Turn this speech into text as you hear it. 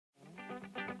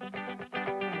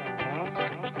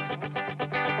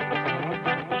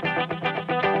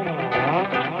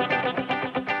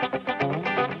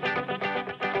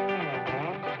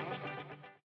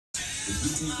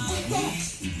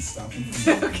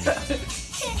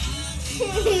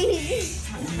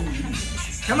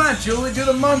Come on, Julie, do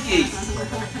the monkey.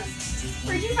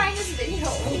 Where'd you find this video?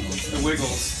 The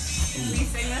Wiggles. We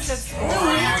sing this at school.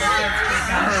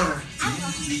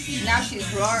 Now she's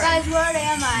roaring. Guys, where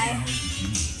am I?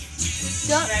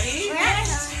 Don't. Ready?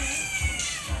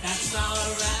 That's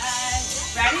alright.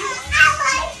 Ready?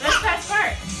 Let's press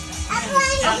part.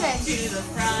 Okay. To the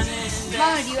front and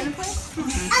Mama, do you want to play?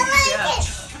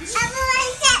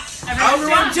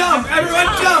 Everyone jump! Everyone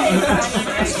jump!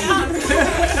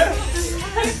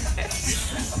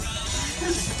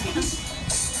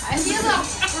 I feel the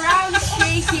ground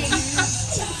shaking.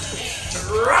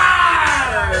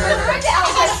 Rawr! We're in the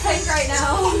elephant tank right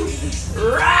now.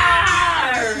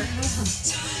 Rawr!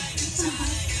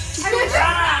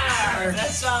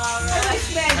 that's alright.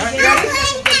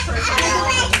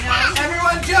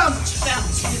 Everyone jump! Jump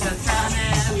to the front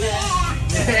and back.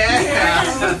 Yeah!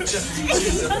 Jump to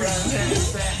the front and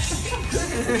back.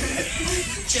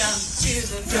 Jump to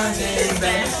the front and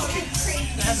back.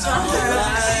 That's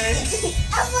alright.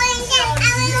 Everyone jump!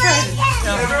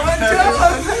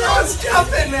 Everyone's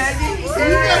jumping, Maggie! You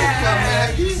gotta come,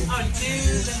 Maggie. Onto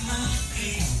the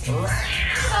monkey.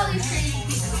 All these crazy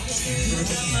people.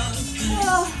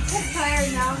 Oh, I'm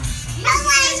tired now.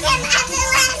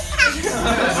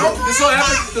 This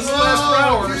will last for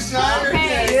hours.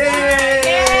 Okay.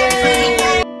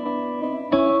 Yay!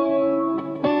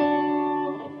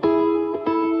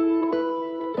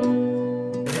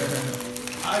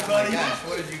 Hi, buddy. Gosh,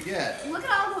 what did you get? Look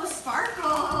at all those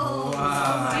sparkles. Do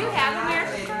you have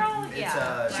American Girl? It's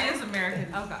Yeah. She has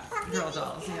American Girl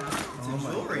dolls, yeah. It's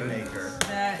a jewelry maker.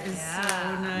 That is so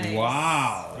nice.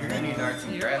 Wow. You're gonna need arts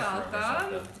and You're crafts for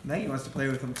welcome. Maggie wants to play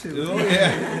with them too. Oh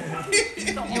yeah.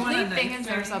 The only thing is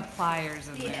there's a pliers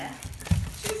in there. Yeah.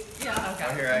 Yeah, Oh,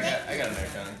 okay. here, I got a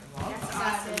knife on. That's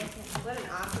awesome. What an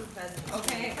awesome present.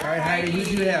 Okay. All right, Heidi, who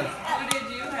do you have? Who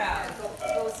did you have?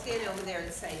 Go stand over there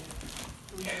and say.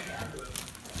 I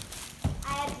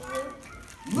have blue.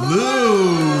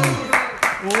 Blue.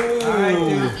 All right,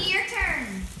 dude. Lucky, your turn.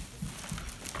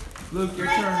 Luke, your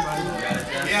turn, buddy.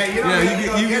 Yeah, you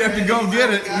Yeah, you have to go get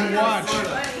it. You watch.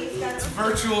 It's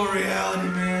virtual reality,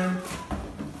 man.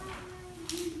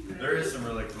 There is some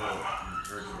really cool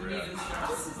virtual reality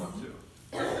stuff too.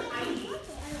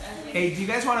 Hey, do you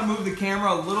guys want to move the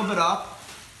camera a little bit up?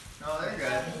 No, they're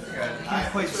good. They're good. I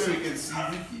Play so we can see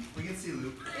Luke. We can see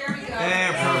Luke. Here we go.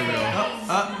 There, perfect.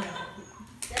 Up.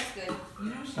 That's good.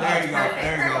 There you go.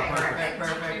 There you go.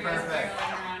 Perfect. Perfect.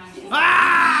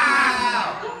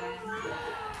 Wow!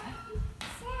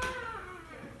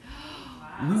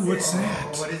 Ooh, what's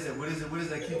that? Oh, what is it? What is it? What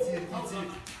is it? I can't see it. I can't see it.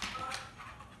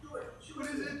 What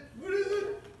is it? What is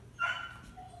it?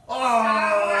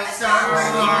 Oh, Star Wars.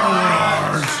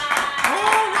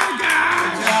 Oh my God!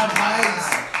 Good job, Heights.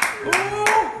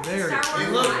 There. Hey,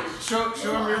 look. Show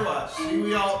him your watch. See,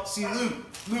 we all see Luke.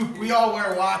 Luke, we all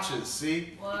wear watches. See?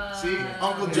 See?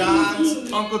 Uncle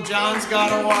John's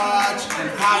got a watch, and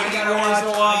Heidi wears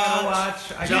a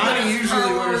watch. Johnny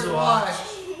usually wears a watch.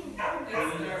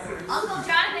 Uncle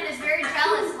Jonathan is very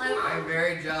jealous, Luke. I'm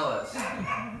very jealous.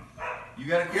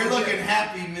 You're looking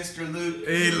happy, Mr. Luke.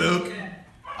 Hey, Luke.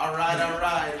 All right.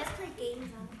 Let's play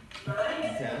games on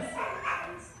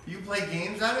You play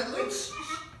games on it, Luke?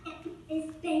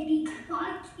 It's baby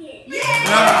bucket.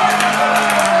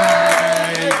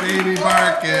 Hey, baby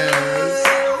Marcus.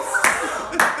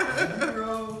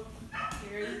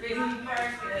 Here's baby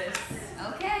Marcus.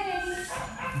 Okay.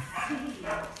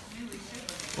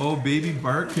 Oh, baby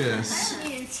Marcus. I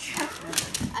need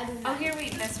instructions. I do Oh, not. here,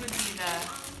 wait. This would be the.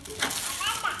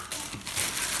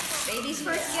 Baby's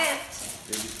first gift.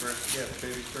 Baby's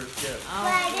first gift.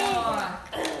 Oh,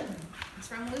 It's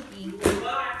from Lukey.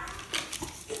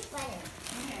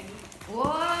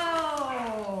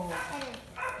 whoa.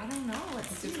 I don't know. Let's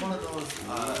see. It's one of those.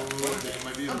 It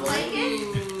might be A blanket?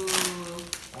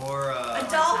 or A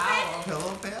dolphin?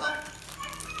 pillow pail.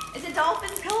 It's a dolphin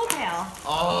pillow pail.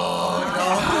 Oh,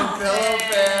 dolphin pillow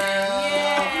pail.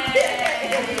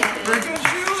 Freaking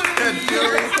Good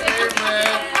Julie's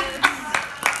favorite.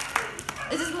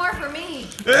 This is more for me.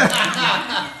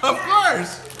 Of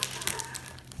course.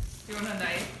 Do you want a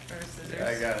knife or scissors?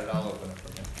 I got it. I'll open it for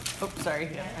you. Oh, sorry.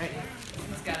 Yeah, right.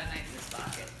 He's got a knife in his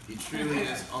pocket. He truly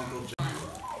is Uncle John.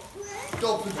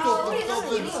 Dolphins, Oh, dolphins,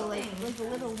 dolphins. like a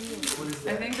little wheel. What is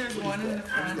I that? think there's one in the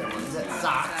front. Is that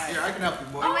socks? Here, I can help you,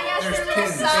 boy. Oh my gosh, There's they're little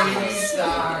pins. socks. Baby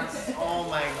socks. Oh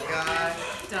my gosh.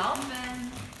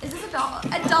 Dolphin. Is this a dolphin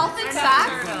They're not sock?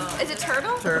 turtle. Is it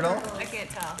turtle? Turtle. I can't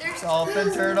tell. There's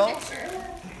Dolphin turtle. A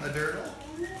turtle.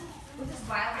 Which is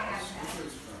wild.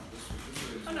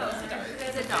 Oh no,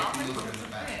 it's a dolphin.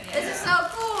 Is it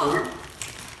cool.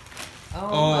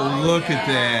 Oh, look at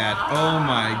that. Oh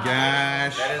my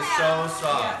gosh. That is so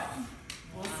soft.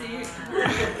 We'll see.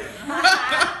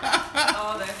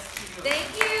 Oh, that's cute. Thank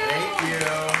you. Thank you.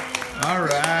 All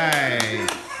right.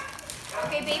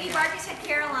 Okay, baby Barkus had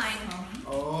Caroline.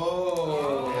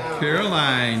 Oh.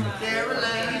 Caroline.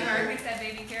 Baby Marcus, that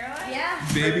baby Caroline? Yeah.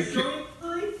 Baby.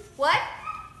 What?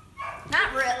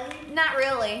 Not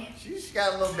really. She's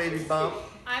got a little baby bump.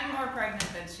 I'm more pregnant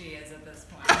than she is at this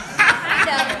point. Kind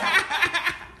of.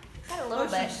 Got a little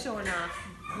bit. Showing off.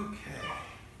 Okay.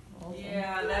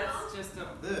 Yeah, that's just a.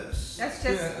 This. That's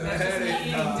just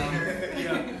eating dinner.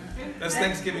 Yeah. That's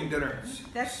Thanksgiving dinner.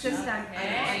 that's just on.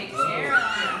 Hey,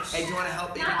 Caroline. Hey, do you want to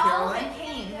help baby Not all of Caroline? it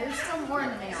came. There's still more in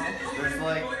the mail. There's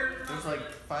like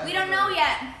 5. We don't know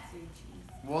yet.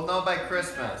 We'll know by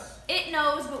Christmas. It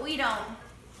knows, but we don't.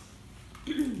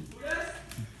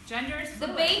 Gender's The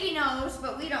fluid. baby knows,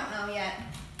 but we don't know yet.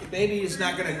 The baby is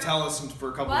not going to tell us for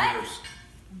a couple What? years.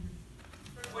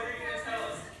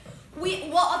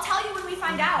 Well, I'll tell you when we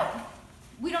find out.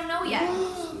 We don't know yet.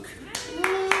 We'll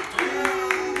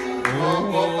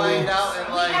find out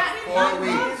in like 4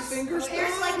 weeks.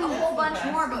 There's like a whole bunch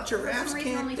more, but for Giraffes some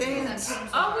reason can't only 2 of them dance. came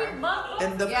so Oh, far. we love books.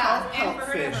 And the Yeah. And for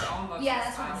her to fish. have her own books. Yeah, is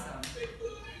that's what- awesome.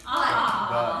 What?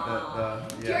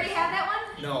 Aww. Do you already have that one?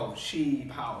 No,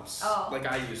 sheep house. Oh. Like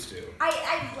I used to. I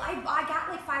got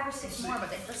like 5 or 6 more, but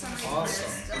they, for some reason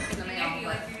Awesome. they're still in the Yeah, mail. you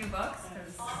like your new books? 'Cause-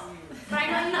 But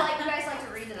I know you guys like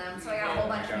to read them, so I got a whole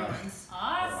bunch of new ones.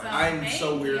 Awesome. I'm so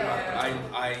Thank weird you. about that.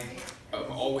 I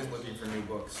am always looking for new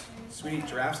books. Sweetie,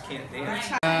 giraffes can't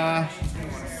dance.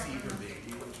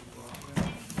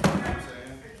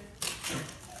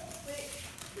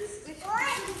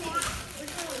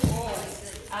 Ooh,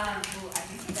 I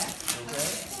can see that.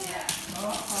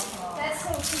 That's so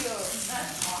cute.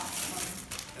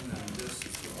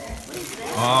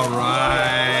 All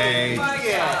right. Oh my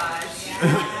gosh.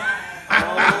 Oh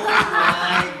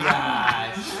my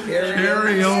gosh.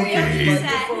 Karaoke.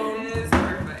 It is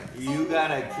perfect. You got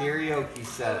a karaoke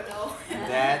set.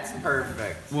 That's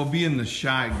perfect. Well, being the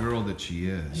shy girl that she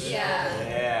is. Yeah.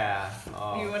 Yeah. You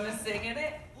Oh. want to sing in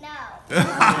it?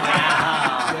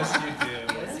 Yes, you do.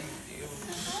 Yes, you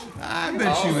I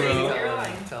bet you will.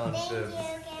 Telling fibs.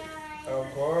 Of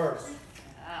course. do.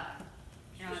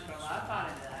 You're going to put a lot of thought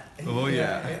into that. Oh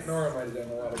yeah. Aunt Nora might have done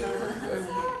a lot of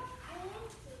that.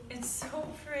 It's so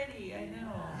pretty, I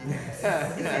know. Is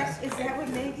that what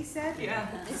Maggie said? Yeah.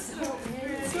 It's so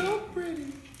pretty. So pretty.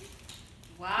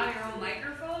 Wow, your own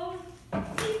microphone?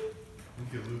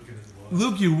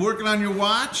 Luke, you working on your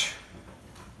watch?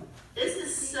 This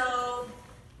is so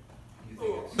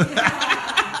cool.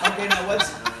 Okay, now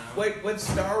what's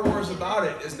Star Wars about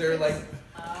it? Is there like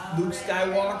Luke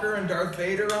Skywalker and Darth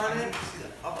Vader on it?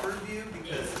 Upper view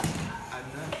because I'm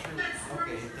not sure.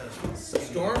 Okay, it does.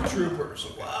 Stormtroopers.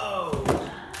 Whoa.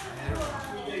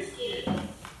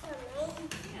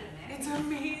 It's amazing. It is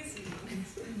amazing.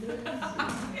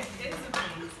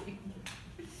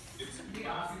 It'd be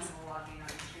awesome walking on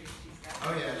the street. She's got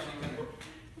Oh yeah.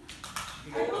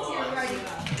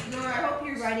 Nora, I hope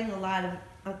you're writing a lot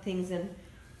of things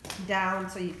down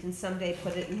so you can someday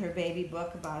put it in her baby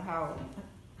book about how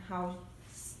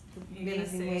You gotta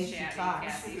amazing say ways she shabby, talks.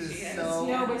 Kathy, This she is is. so.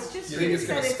 No, but it's just You think it's she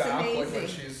gonna said stop like amazing. when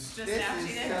she's? Just This now she is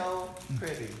did. so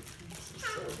pretty.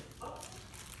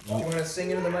 You want to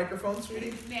sing into the microphone,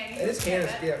 sweetie? Maggie, It is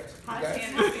Hannah's have gift. You guys?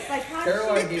 Hannah's gift. Like how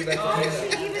Caroline does gave that to how does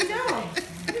Hannah. she even know? How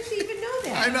does she even know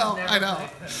that? I know.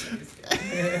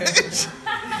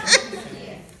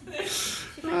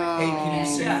 Hey,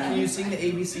 can you sing the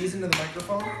ABCs into the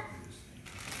microphone?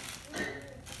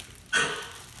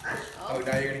 Oh,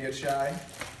 now you're gonna get shy.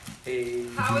 Hey.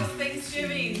 How was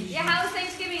Thanksgiving? Yeah, how was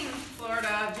Thanksgiving?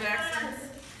 Florida, Jackson.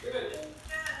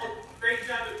 Great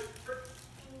job.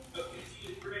 Okay, she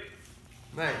did great.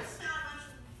 Nice.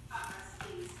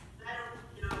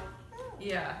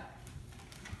 Yeah.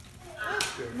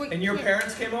 And your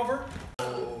parents came over?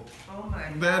 Oh my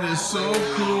god. That is so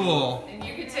cool. And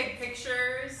you can take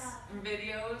pictures and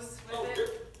videos with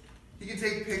it. You can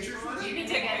take pictures with You it? can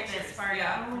take pictures.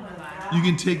 Yeah. Oh my god. You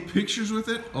can take pictures with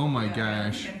it? Oh my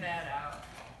gosh. Get that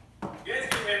out.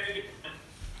 Yes, you have to get.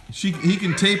 He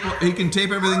can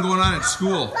tape everything going on at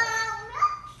school.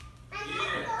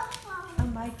 A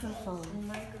microphone.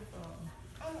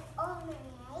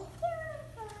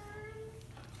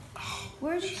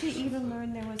 Where did she even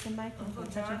learn there was a microphone?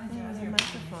 Such a thing as a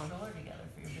microphone.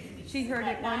 She heard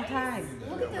it one time.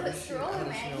 Look at the stroller,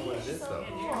 Maggie. what it is, So though.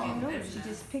 cool. I know, she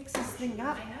just picks this thing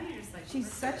up. I know you're just like.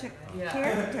 She's such a Yeah.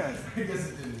 character.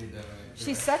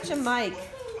 She's such a mic.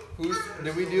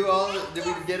 Did we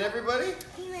get everybody?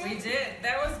 We did.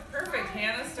 That was perfect.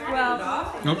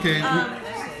 Okay.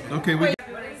 Okay. We.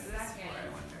 What is this for, I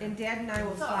wonder? And Dad and I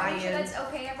will So fly are you sure in. that's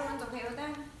okay? Everyone's okay with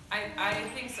that? I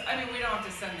think so. I mean, we don't have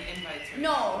to send the invites. Or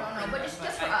No, anything, but just for I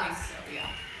think us. so, yeah.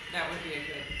 That would be a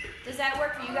good. Does that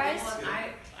work for you guys?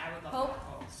 I would love Hope? to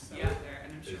host. So there,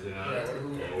 and I'm sure.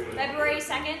 February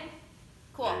 2nd?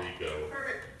 Cool.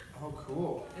 Oh,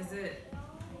 cool. Is it?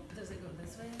 Does it go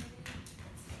this way?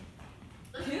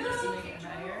 Does it make it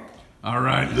higher? All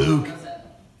right, Luke. Does it?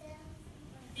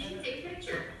 Take a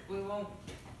picture. We won't.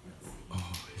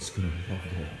 Oh, he's gonna love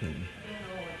that thing.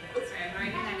 Sorry, I'm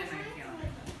writing that in my calendar.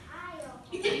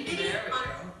 You can There video we on go.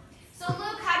 So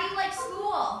Luke, how do you like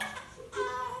school?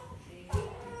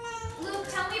 Luke,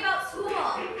 tell me about school.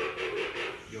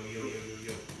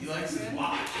 He likes his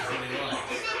watch. That's what he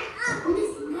likes.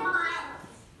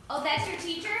 Oh, that's your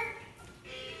teacher?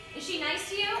 Is she nice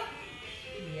to you?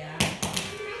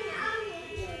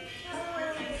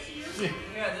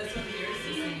 Yeah, this one here is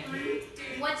the singing.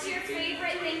 What's your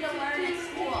favorite thing to learn at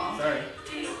school? Sorry.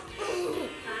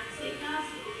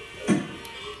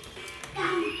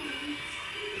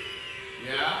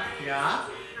 Yeah? Yeah? I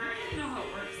don't know how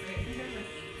it works. I think there's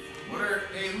like What are,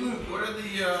 hey Luke, what are the,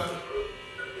 6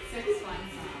 fun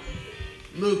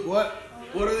songs. Luke,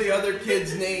 what are the other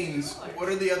kids' names? What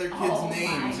are the other kids'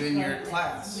 names in your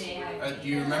class? Do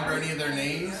you remember any of their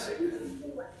names?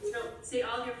 So say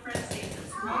all your friends' names.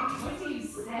 What do you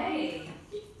say?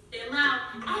 Say loud.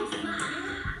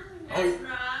 Oh,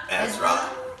 Ezra?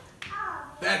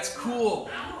 That's cool.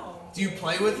 Do you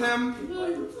play with him?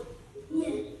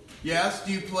 Yes,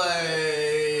 do you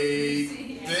play...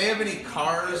 Do they have any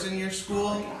cars in your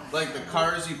school? Like the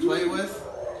cars you play with?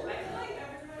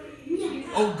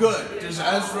 Oh, good. Does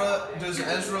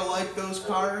Ezra like those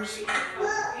cars?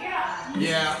 Yeah.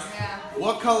 Yeah.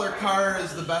 What color car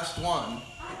is the best one?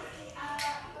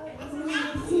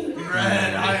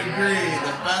 Red, I agree.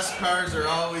 The best cars are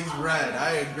always red.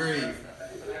 I agree.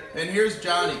 And here's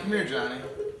Johnny. Come here, Johnny.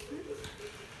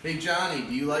 Hey, Johnny,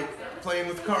 do you like playing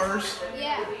with cars?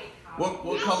 Yeah. What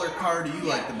color car do you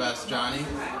like the best, Johnny?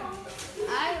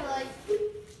 I like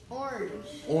orange.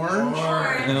 Orange?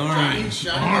 Orange.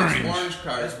 Johnny likes orange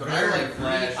cars, but I like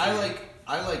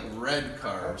red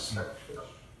cars.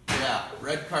 Yeah,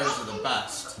 red cars are the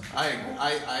best. I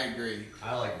agree.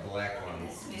 I like black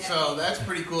ones. So that's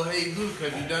pretty cool. Hey Luke,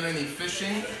 have you done any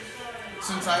fishing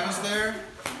since I was there?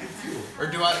 Or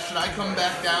should I come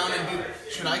back down and do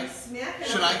should I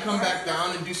come back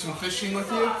down and do some fishing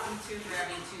with you?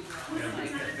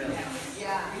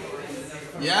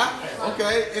 Yeah?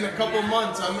 Okay, in a couple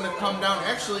months I'm gonna come down.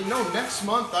 Actually no, next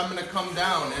month I'm gonna come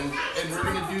down and we're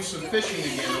gonna do some fishing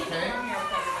again, okay?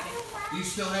 Do you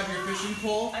still have your fishing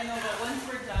pole? I know, but once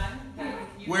we're done,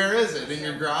 Where is it? In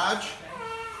your garage?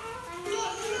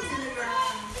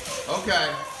 Okay.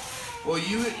 Well,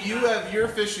 you have your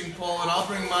fishing pole, and I'll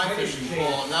bring my fishing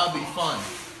pole, and that'll be fun.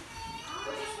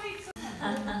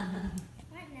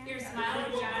 Here, smile,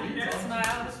 John.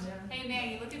 Smile. Hey,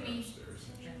 Maggie, look at me.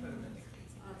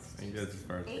 I think that's as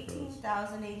far as it goes.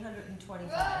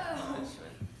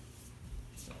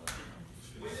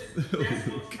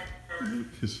 18,825. Luke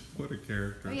is what a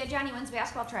character. Oh yeah, Johnny, when's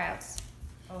basketball tryouts?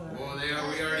 Oh, Well, we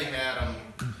already had him.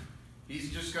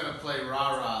 He's just gonna play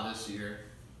rah-rah this year.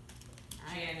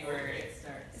 January it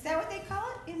starts. is that what they call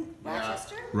it in Yeah.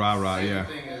 Rochester? Rah rah, Same yeah.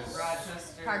 thing as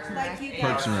Rochester. Like you Troy guys,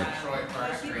 Parks and Rec. Troy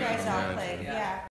Parks like you and guys Rec. all played, yeah.